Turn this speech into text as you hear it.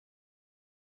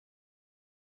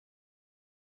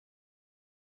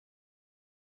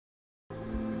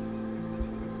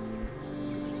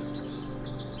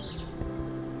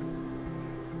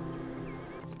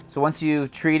So once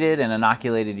you've treated and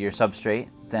inoculated your substrate,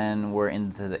 then we're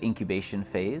into the incubation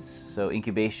phase. So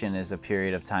incubation is a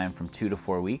period of time from 2 to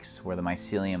 4 weeks where the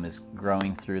mycelium is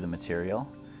growing through the material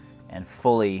and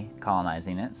fully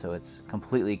colonizing it, so it's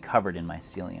completely covered in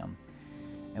mycelium.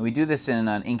 And we do this in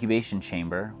an incubation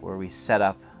chamber where we set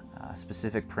up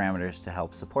specific parameters to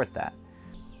help support that.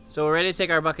 So we're ready to take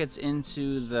our buckets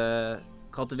into the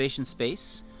cultivation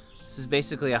space. This is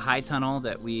basically a high tunnel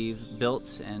that we've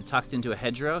built and tucked into a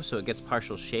hedgerow so it gets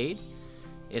partial shade.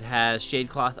 It has shade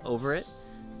cloth over it,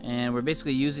 and we're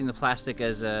basically using the plastic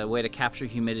as a way to capture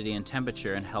humidity and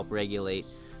temperature and help regulate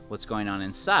what's going on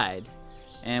inside.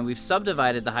 And we've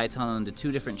subdivided the high tunnel into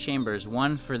 2 different chambers,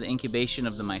 one for the incubation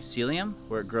of the mycelium,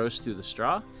 where it grows through the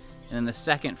straw, and then the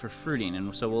second for fruiting.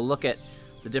 And so we'll look at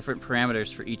the different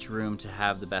parameters for each room to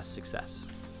have the best success.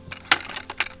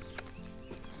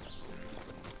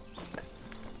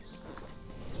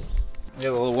 We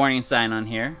have a little warning sign on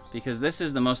here because this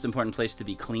is the most important place to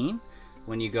be clean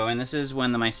when you go in. This is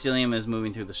when the mycelium is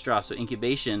moving through the straw. So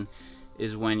incubation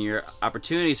is when your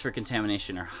opportunities for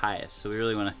contamination are highest. So we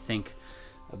really want to think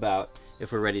about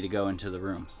if we're ready to go into the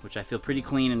room, which I feel pretty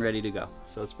clean and ready to go.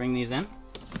 So let's bring these in.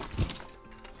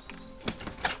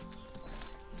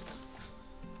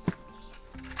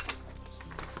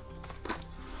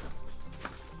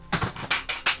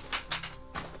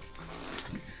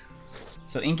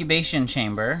 So incubation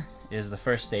chamber is the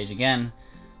first stage. Again,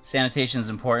 sanitation is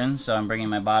important, so I'm bringing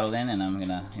my bottle in and I'm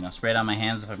gonna, spray it on my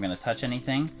hands if I'm gonna touch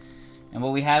anything. And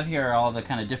what we have here are all the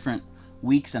kind of different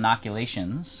weeks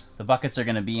inoculations. The buckets are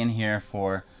gonna be in here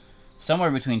for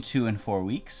somewhere between 2 and 4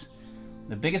 weeks.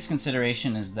 The biggest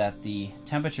consideration is that the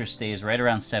temperature stays right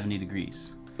around 70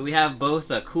 degrees. We have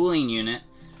both a cooling unit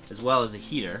as well as a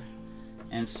heater.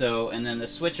 And then the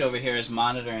switch over here is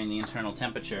monitoring the internal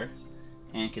temperature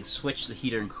and can switch the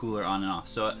heater and cooler on and off.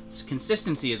 So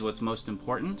consistency is what's most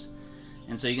important.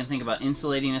 And so you can think about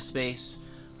insulating a space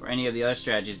or any of the other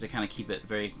strategies to kind of keep it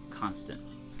very constant.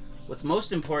 What's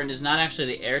most important is not actually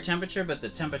the air temperature, but the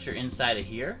temperature inside of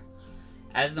here.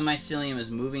 As the mycelium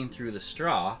is moving through the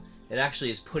straw, it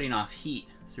actually is putting off heat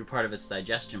through part of its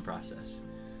digestion process.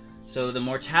 So the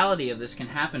mortality of this can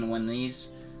happen when these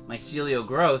mycelial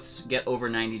growths get over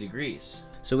 90 degrees.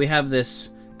 So we have this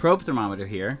probe thermometer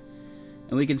here,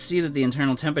 and we can see that the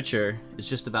internal temperature is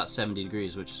just about 70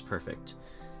 degrees, which is perfect.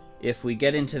 If we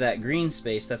get into that green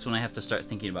space, that's when I have to start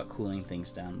thinking about cooling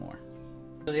things down more.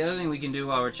 So the other thing we can do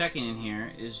while we're checking in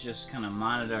here is just kind of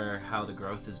monitor how the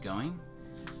growth is going.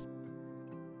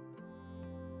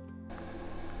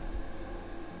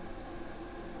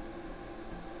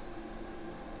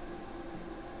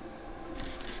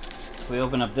 If we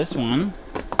open up this one,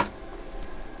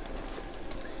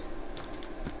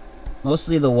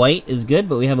 mostly the white is good,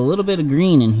 but we have a little bit of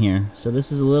green in here. So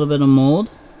this is a little bit of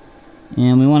mold,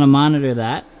 and we want to monitor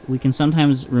that. We can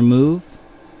sometimes remove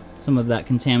some of that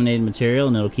contaminated material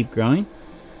and it'll keep growing.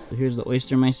 So here's the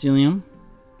oyster mycelium,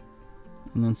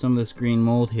 and then some of this green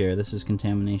mold here. This is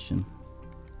contamination.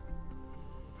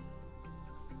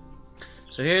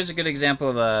 So here's a good example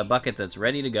of a bucket that's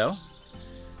ready to go.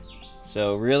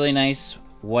 So really nice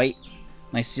white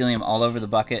mycelium all over the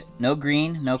bucket. No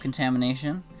green, no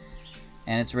contamination.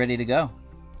 And it's ready to go.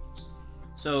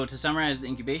 So to summarize the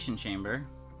incubation chamber,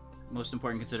 most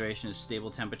important consideration is stable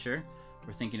temperature.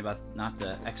 We're thinking about not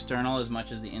the external as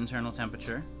much as the internal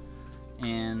temperature.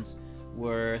 And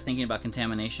we're thinking about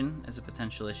contamination as a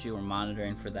potential issue. We're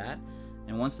monitoring for that.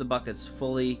 And once the bucket's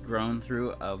fully grown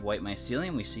through of white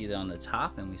mycelium, we see it on the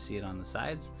top and we see it on the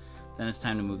sides, then it's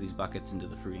time to move these buckets into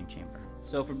the fruiting chamber.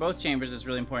 So for both chambers, it's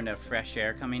really important to have fresh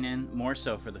air coming in, more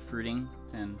so for the fruiting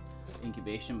than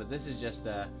incubation, but this is just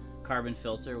a carbon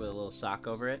filter with a little sock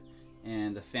over it,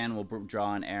 and the fan will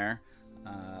draw in air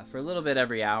for a little bit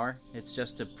every hour. It's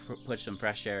just to push some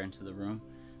fresh air into the room.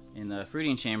 In the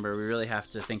fruiting chamber, we really have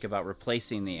to think about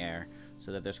replacing the air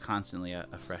so that there's constantly a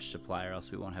fresh supply, or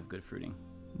else we won't have good fruiting.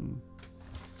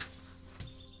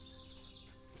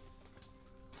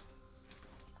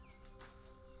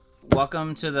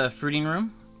 Welcome to the fruiting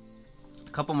room.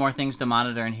 A couple more things to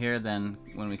monitor in here than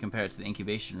when we compare it to the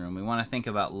incubation room. We want to think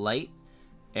about light,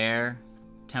 air,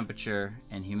 temperature,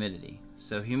 and humidity.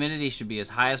 So humidity should be as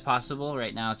high as possible.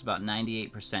 Right now it's about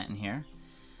 98% in here.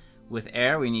 With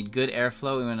air, we need good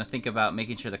airflow. We want to think about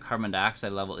making sure the carbon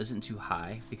dioxide level isn't too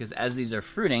high, because as these are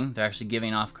fruiting, they're actually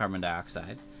giving off carbon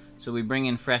dioxide. So we bring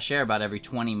in fresh air about every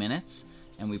 20 minutes,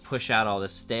 and we push out all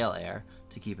this stale air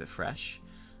to keep it fresh.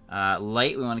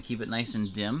 Light, we want to keep it nice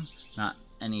and dim, not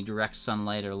any direct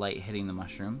sunlight or light hitting the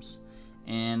mushrooms.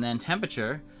 And then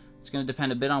temperature, it's going to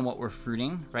depend a bit on what we're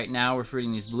fruiting. Right now we're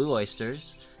fruiting these blue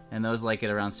oysters, and those like it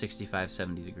around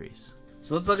 65-70 degrees.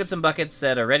 So let's look at some buckets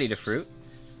that are ready to fruit.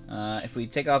 If we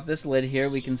take off this lid here,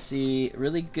 we can see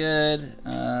really good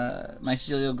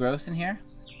mycelial growth in here.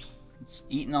 It's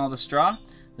eaten all the straw.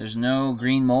 There's no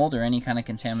green mold or any kind of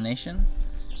contamination,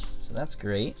 so that's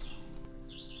great.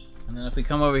 And then if we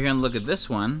come over here and look at this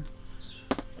one,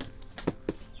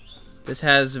 this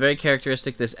has very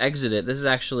characteristic, this exudate. This is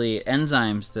actually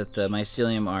enzymes that the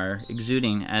mycelium are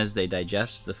exuding as they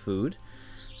digest the food.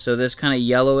 So this kind of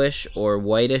yellowish or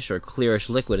whitish or clearish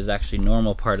liquid is actually a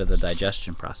normal part of the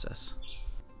digestion process.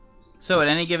 So at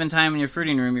any given time in your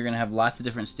fruiting room, you're going to have lots of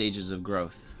different stages of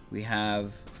growth. We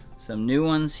have some new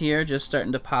ones here just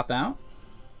starting to pop out,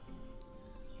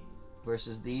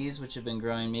 versus these which have been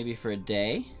growing maybe for a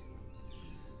day.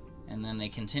 And then they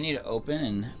continue to open,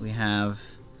 and we have,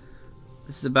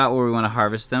 this is about where we want to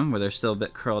harvest them, where they're still a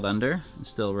bit curled under and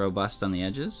still robust on the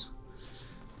edges.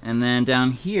 And then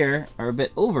down here are a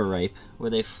bit overripe,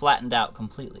 where they've flattened out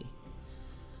completely.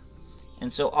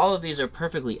 And so all of these are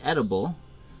perfectly edible,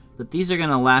 but these are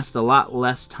going to last a lot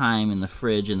less time in the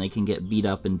fridge and they can get beat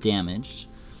up and damaged.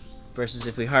 Versus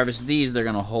if we harvest these, they're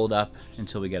going to hold up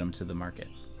until we get them to the market.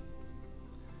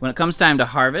 When it comes time to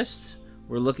harvest,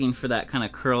 we're looking for that kind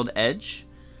of curled edge,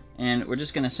 and we're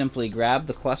just going to simply grab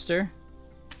the cluster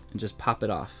and just pop it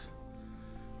off.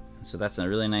 So that's a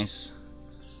really nice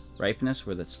ripeness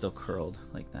where that's still curled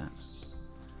like that.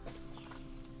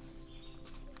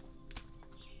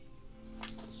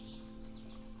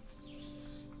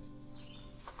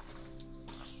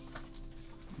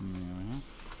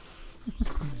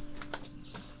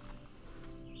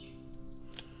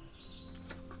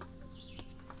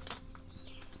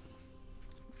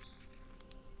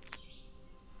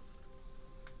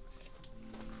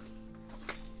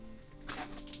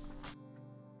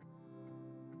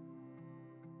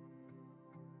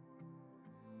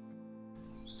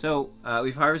 So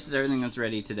we've harvested everything that's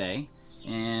ready today,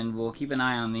 and we'll keep an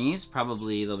eye on these.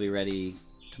 Probably they'll be ready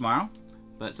tomorrow,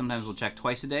 but sometimes we'll check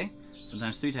twice a day,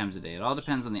 sometimes 3 times a day. It all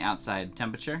depends on the outside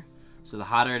temperature. So the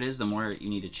hotter it is, the more you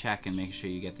need to check and make sure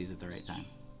you get these at the right time.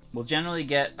 We'll generally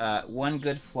get one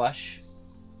good flush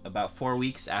about 4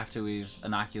 weeks after we've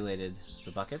inoculated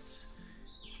the buckets.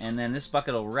 And then this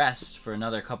bucket will rest for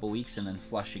another couple weeks and then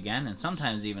flush again, and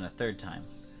sometimes even a 3rd time.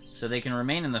 So they can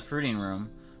remain in the fruiting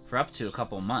room for up to a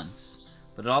couple months,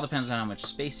 but it all depends on how much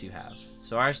space you have.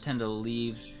 So ours tend to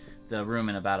leave the room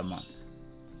in about a month.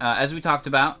 As we talked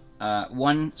about,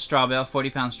 one straw bale,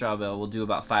 40-pound straw bale, will do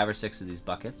about 5 or 6 of these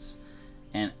buckets.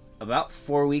 And about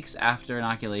 4 weeks after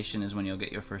inoculation is when you'll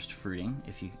get your first fruiting,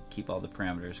 if you keep all the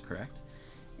parameters correct.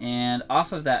 And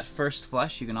off of that first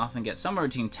flush, you can often get somewhere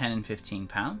between 10 and 15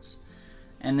 pounds.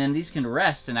 And then these can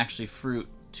rest and actually fruit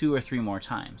 2 or 3 more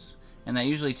times. And that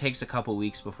usually takes a couple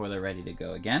weeks before they're ready to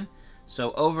go again.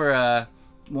 So over a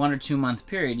 1 or 2 month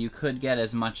period, you could get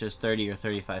as much as 30 or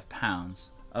 35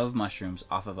 pounds of mushrooms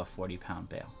off of a 40-pound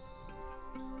bale.